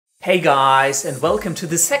Hey guys, and welcome to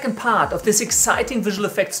the second part of this exciting visual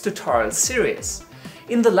effects tutorial series.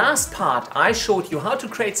 In the last part I showed you how to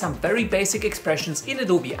create some very basic expressions in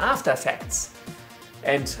Adobe After Effects.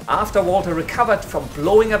 And after Walter recovered from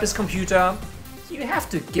blowing up his computer, you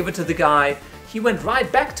have to give it to the guy, he went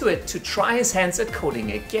right back to it to try his hands at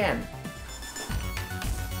coding again.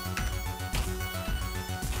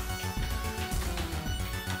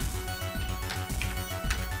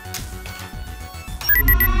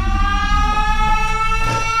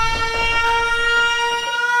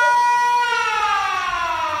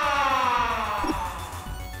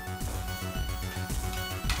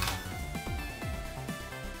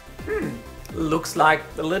 Looks like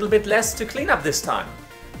a little bit less to clean up this time.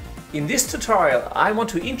 In this tutorial I want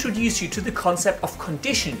to introduce you to the concept of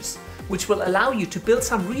conditions, which will allow you to build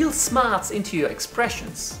some real smarts into your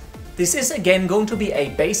expressions. This is again going to be a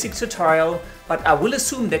basic tutorial, but I will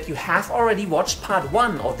assume that you have already watched part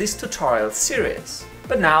 1 of this tutorial series.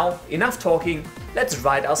 But now, enough talking, let's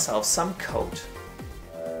write ourselves some code.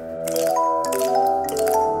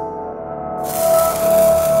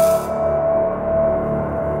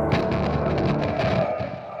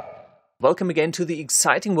 Welcome again to the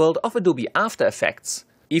exciting world of Adobe After Effects.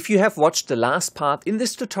 If you have watched the last part in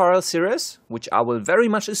this tutorial series, which I will very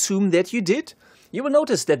much assume that you did, you will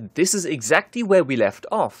notice that this is exactly where we left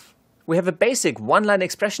off. We have a basic one-line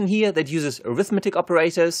expression here that uses arithmetic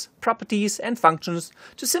operators, properties and functions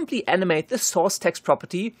to simply animate the source text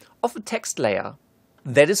property of a text layer.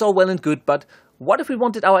 That is all well and good, but what if we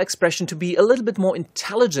wanted our expression to be a little bit more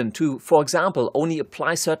intelligent to, for example, only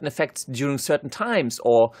apply certain effects during certain times,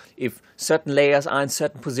 or if certain layers are in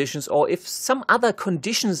certain positions, or if some other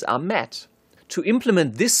conditions are met? To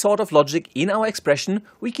implement this sort of logic in our expression,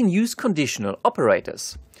 we can use conditional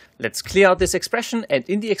operators. Let's clear out this expression, and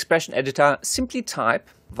in the expression editor simply type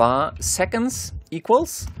var seconds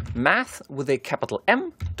equals math with a capital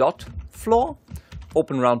M dot floor,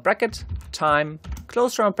 open round bracket, time,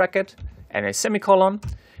 close round bracket, and a semicolon,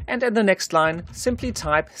 and at the next line simply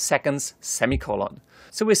type seconds semicolon.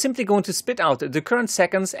 So we're simply going to spit out the current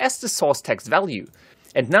seconds as the source text value.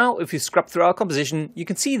 And now if you scrub through our composition, you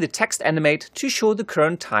can see the text animate to show the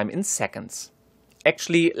current time in seconds.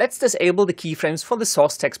 Actually, let's disable the keyframes for the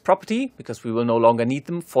source text property, because we will no longer need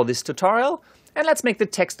them for this tutorial, and let's make the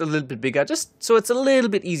text a little bit bigger, just so it's a little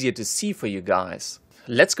bit easier to see for you guys.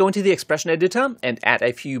 Let's go into the expression editor and add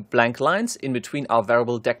a few blank lines in between our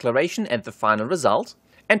variable declaration and the final result.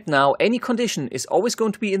 And now any condition is always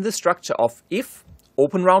going to be in the structure of if,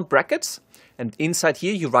 open round brackets, and inside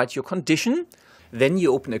here you write your condition, then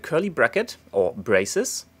you open a curly bracket or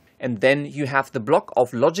braces, and then you have the block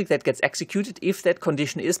of logic that gets executed if that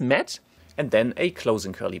condition is met, and then a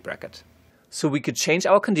closing curly bracket. So we could change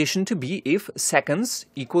our condition to be if seconds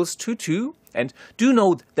equals to 2. And do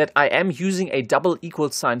note that I am using a double equal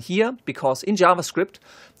sign here, because in JavaScript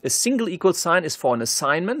a single equal sign is for an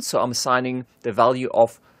assignment, so I'm assigning the value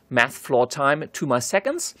of math floor time to my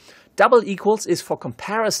seconds. Double equals is for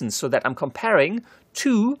comparison, so that I'm comparing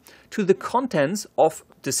 2 to the contents of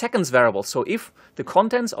the seconds variable. So if the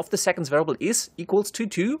contents of the seconds variable is equals to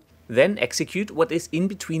 2, then execute what is in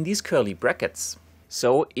between these curly brackets.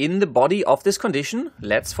 So in the body of this condition,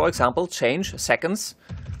 let's for example change seconds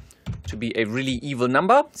to be a really evil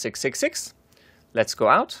number, 666. Let's go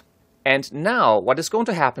out. And now what is going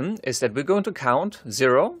to happen is that we're going to count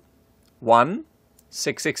 0, 1,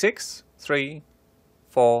 666, 3,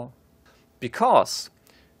 4, because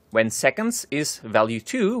when seconds is value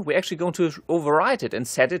 2, we're actually going to overwrite it and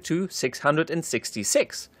set it to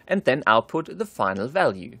 666 and then output the final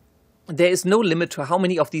value. There is no limit to how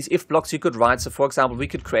many of these if blocks you could write. So for example, we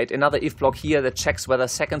could create another if block here that checks whether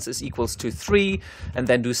seconds is equals to 3 and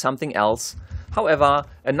then do something else. However,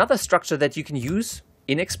 another structure that you can use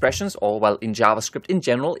in expressions, or well in JavaScript in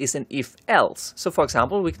general, is an if else. So for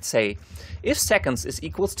example, we could say if seconds is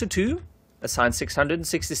equals to 2, assign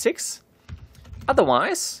 666,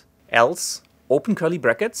 otherwise, else, open curly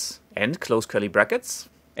brackets and close curly brackets.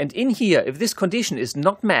 And in here, if this condition is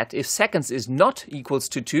not met, if seconds is not equals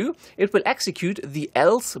to 2, it will execute the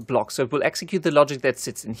else block. So it will execute the logic that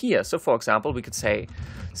sits in here. So for example, we could say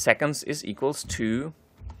seconds is equals to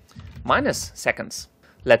minus seconds.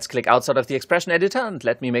 Let's click outside of the expression editor and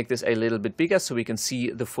let me make this a little bit bigger so we can see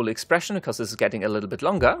the full expression, because this is getting a little bit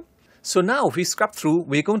longer. So now if we scrub through,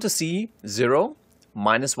 we're going to see 0,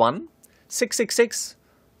 minus 1, 666,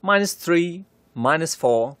 minus 3, minus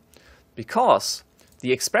 4, because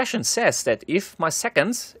the expression says that if my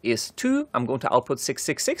seconds is 2, I'm going to output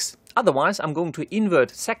 666, Otherwise, I'm going to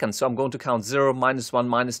invert seconds, so I'm going to count 0, -1,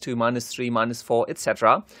 -2, -3, -4,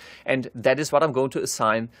 etc. And that is what I'm going to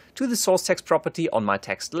assign to the source text property on my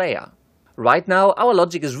text layer. Right now, our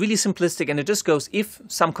logic is really simplistic and it just goes if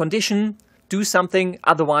some condition, do something,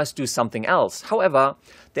 otherwise do something else. However,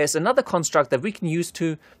 there's another construct that we can use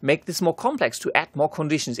to make this more complex, to add more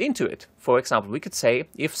conditions into it. For example, we could say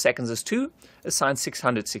if seconds is 2, assign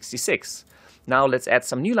 666. Now let's add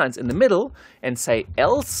some new lines in the middle and say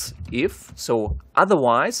else if, so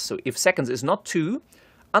otherwise, so if seconds is not 2,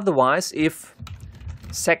 otherwise if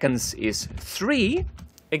seconds is 3,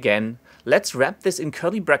 again, let's wrap this in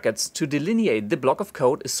curly brackets to delineate the block of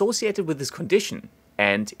code associated with this condition.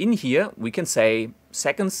 And in here we can say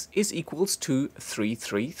seconds is equals to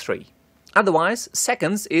 333. Otherwise,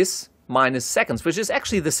 seconds is minus seconds, which is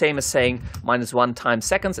actually the same as saying -1 times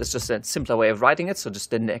seconds. It's just a simpler way of writing it, so just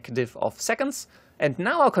the negative of seconds. And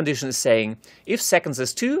now our condition is saying if seconds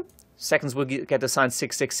is 2, seconds will get assigned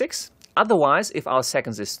 666. Otherwise, if our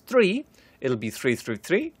seconds is 3, it'll be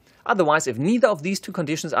 333. Otherwise, if neither of these two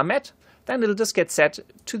conditions are met, then it'll just get set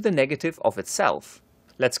to the negative of itself.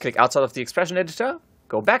 Let's click outside of the expression editor,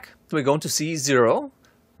 go back. We're going to see 0,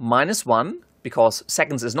 -1, because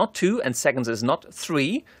seconds is not 2 and seconds is not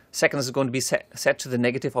 3. Seconds is going to be set to the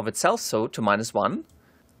negative of itself, so to -1.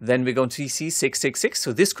 Then we're going to see 666,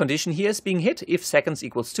 so this condition here is being hit. If seconds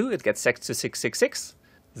equals 2, it gets set to 666.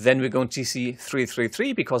 Then we're going to see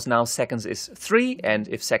 333, because now seconds is 3, and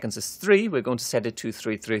if seconds is 3, we're going to set it to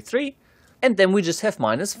 333. And then we just have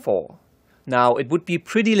 -4. Now, it would be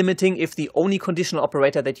pretty limiting if the only conditional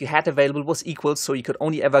operator that you had available was equals, so you could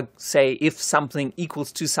only ever say if something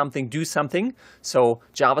equals to something, do something. So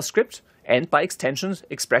JavaScript, and by extensions,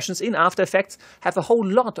 expressions in After Effects, have a whole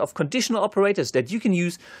lot of conditional operators that you can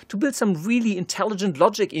use to build some really intelligent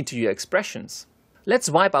logic into your expressions. Let's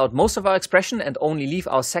wipe out most of our expression and only leave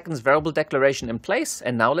our seconds variable declaration in place.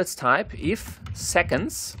 And now let's type if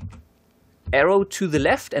seconds, arrow to the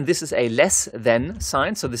left, and this is a less than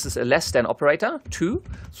sign, so this is a less than operator, 2.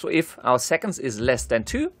 So if our seconds is less than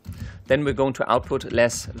 2, then we're going to output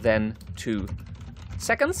less than 2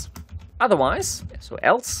 seconds. Otherwise, so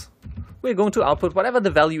else, we're going to output whatever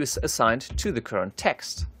the value is assigned to the current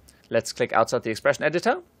text. Let's click outside the expression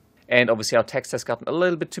editor. And obviously our text has gotten a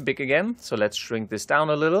little bit too big again, so let's shrink this down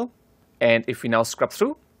a little. And if we now scrub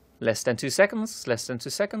through, less than 2 seconds, less than 2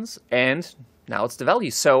 seconds, and now it's the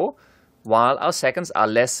value. So while our seconds are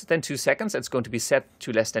less than 2 seconds, it's going to be set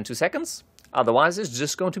to less than 2 seconds. Otherwise, it's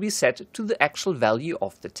just going to be set to the actual value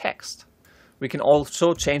of the text. We can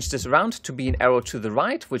also change this around to be an arrow to the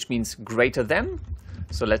right, which means greater than.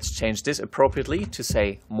 So let's change this appropriately to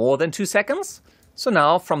say more than 2 seconds. So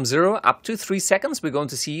now from 0 up to 3 seconds, we're going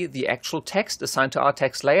to see the actual text assigned to our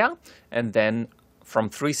text layer. And then from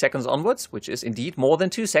 3 seconds onwards, which is indeed more than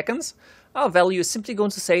 2 seconds, our value is simply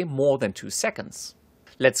going to say more than 2 seconds.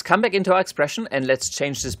 Let's come back into our expression and let's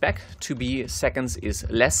change this back to be seconds is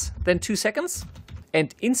less than 2 seconds.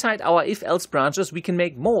 And inside our if-else branches, we can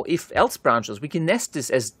make more if-else branches. We can nest this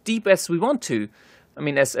as deep as we want to. I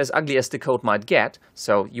mean, as ugly as the code might get,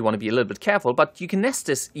 so you want to be a little bit careful, but you can nest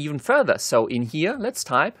this even further. So in here, let's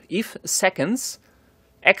type if seconds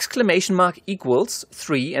exclamation mark equals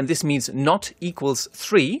 3, and this means not equals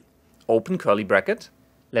 3, open curly bracket.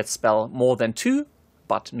 Let's spell more than 2,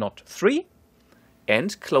 but not 3,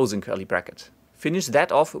 and closing curly bracket. Finish that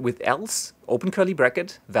off with else, open curly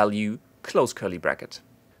bracket, value, close curly bracket.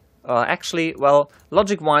 Actually, well,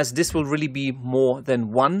 logic-wise, this will really be more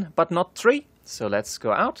than 1, but not 3. So let's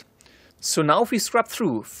go out. So now if we scrub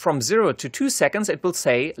through from 0 to 2 seconds, it will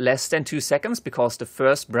say less than 2 seconds because the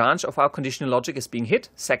first branch of our conditional logic is being hit.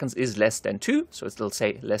 Seconds is less than 2, so it will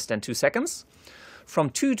say less than 2 seconds.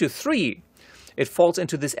 From 2 to 3, it falls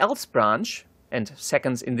into this else branch, and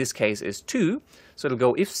seconds in this case is 2. So it'll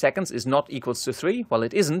go if seconds is not equals to 3. Well,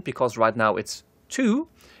 it isn't because right now it's 2.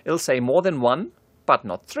 It'll say more than 1, but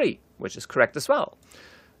not 3, which is correct as well.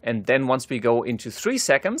 And then once we go into 3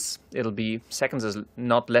 seconds, it'll be seconds is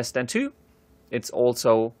not less than 2. It's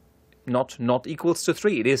also not equals to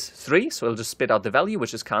 3. It is 3, so it'll just spit out the value,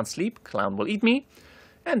 which is can't sleep, clown will eat me.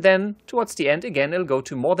 And then towards the end, again, it'll go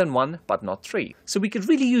to more than 1, but not 3. So we could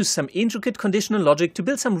really use some intricate conditional logic to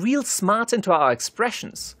build some real smarts into our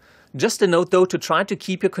expressions. Just a note though, to try to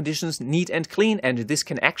keep your conditions neat and clean, and this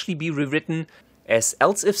can actually be rewritten as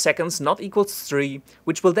else if seconds not equals 3,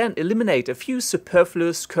 which will then eliminate a few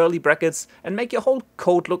superfluous curly brackets and make your whole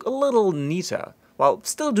code look a little neater, while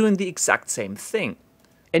still doing the exact same thing.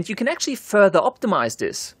 And you can actually further optimize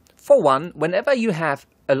this. For one, whenever you have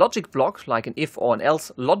a logic block, like an if or an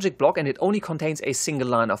else logic block, and it only contains a single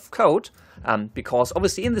line of code, because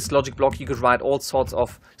obviously in this logic block you could write all sorts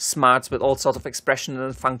of smarts with all sorts of expressions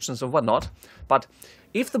and functions and whatnot. But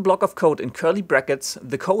if the block of code in curly brackets,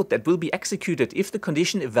 the code that will be executed if the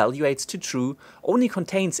condition evaluates to true, only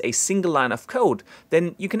contains a single line of code,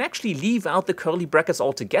 then you can actually leave out the curly brackets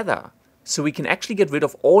altogether. So we can actually get rid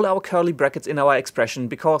of all our curly brackets in our expression,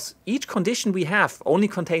 because each condition we have only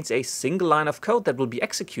contains a single line of code that will be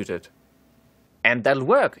executed. And that'll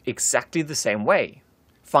work exactly the same way.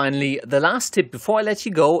 Finally, the last tip before I let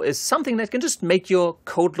you go is something that can just make your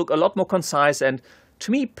code look a lot more concise, and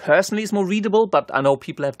to me personally is more readable, but I know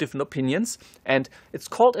people have different opinions, and it's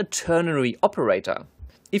called a ternary operator.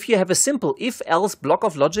 If you have a simple if-else block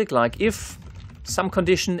of logic, like if some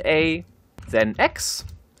condition A, then X,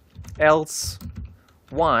 else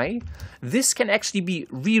Y, this can actually be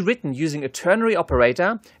rewritten using a ternary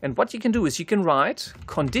operator, and what you can do is you can write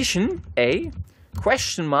condition A,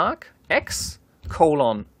 question mark, X,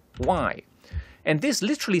 colon, Y. And this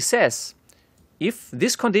literally says, if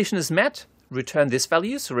this condition is met, return this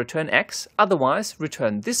value, so return X, otherwise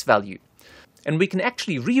return this value. And we can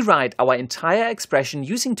actually rewrite our entire expression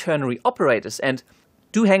using ternary operators, and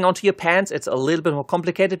do hang on to your pants, it's a little bit more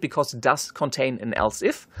complicated because it does contain an else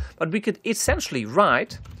if, but we could essentially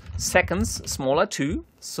write seconds smaller 2,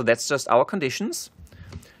 so that's just our conditions,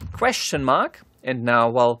 question mark, and now,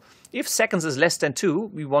 well, if seconds is less than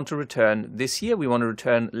 2, we want to return this here, we want to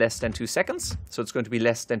return less than 2 seconds, so it's going to be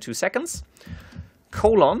less than 2 seconds,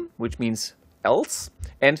 colon, which means else,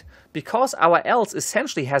 and because our else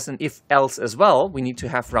essentially has an if-else as well, we need to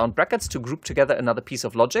have round brackets to group together another piece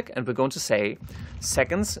of logic, and we're going to say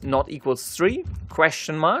seconds not equals 3,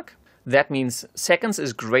 question mark. That means seconds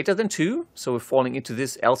is greater than 2, so we're falling into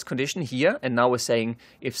this else condition here, and now we're saying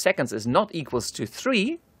if seconds is not equals to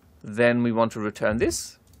 3, then we want to return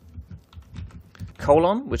this,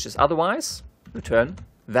 colon, which is otherwise, return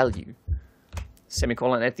value.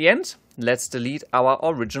 Semicolon at the end. Let's delete our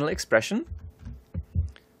original expression.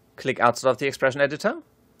 Click outside of the expression editor.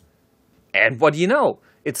 And what do you know?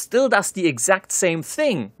 It still does the exact same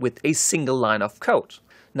thing with a single line of code.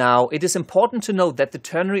 Now, it is important to note that the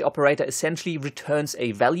ternary operator essentially returns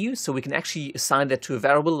a value, so we can actually assign that to a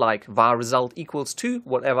variable like var result equals to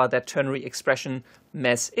whatever that ternary expression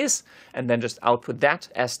mess is, and then just output that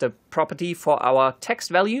as the property for our text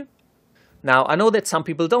value. Now, I know that some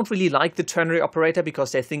people don't really like the ternary operator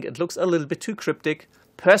because they think it looks a little bit too cryptic.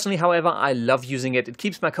 Personally, however, I love using it. It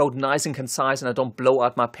keeps my code nice and concise, and I don't blow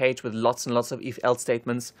out my page with lots and lots of if-else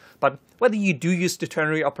statements. But whether you do use the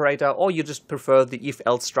ternary operator or you just prefer the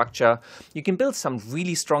if-else structure, you can build some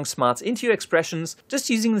really strong smarts into your expressions just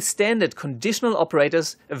using the standard conditional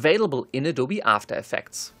operators available in Adobe After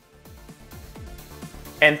Effects.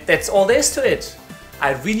 And that's all there is to it.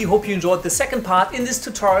 I really hope you enjoyed the second part in this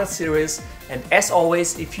tutorial series, and as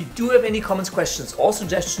always, if you do have any comments, questions or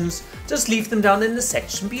suggestions, just leave them down in the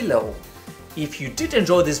section below. If you did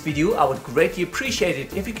enjoy this video, I would greatly appreciate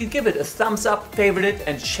it if you could give it a thumbs up, favorite it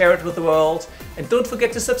and share it with the world, and don't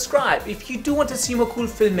forget to subscribe if you do want to see more cool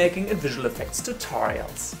filmmaking and visual effects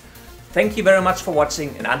tutorials. Thank you very much for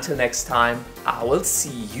watching, and until next time, I will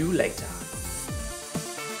see you later.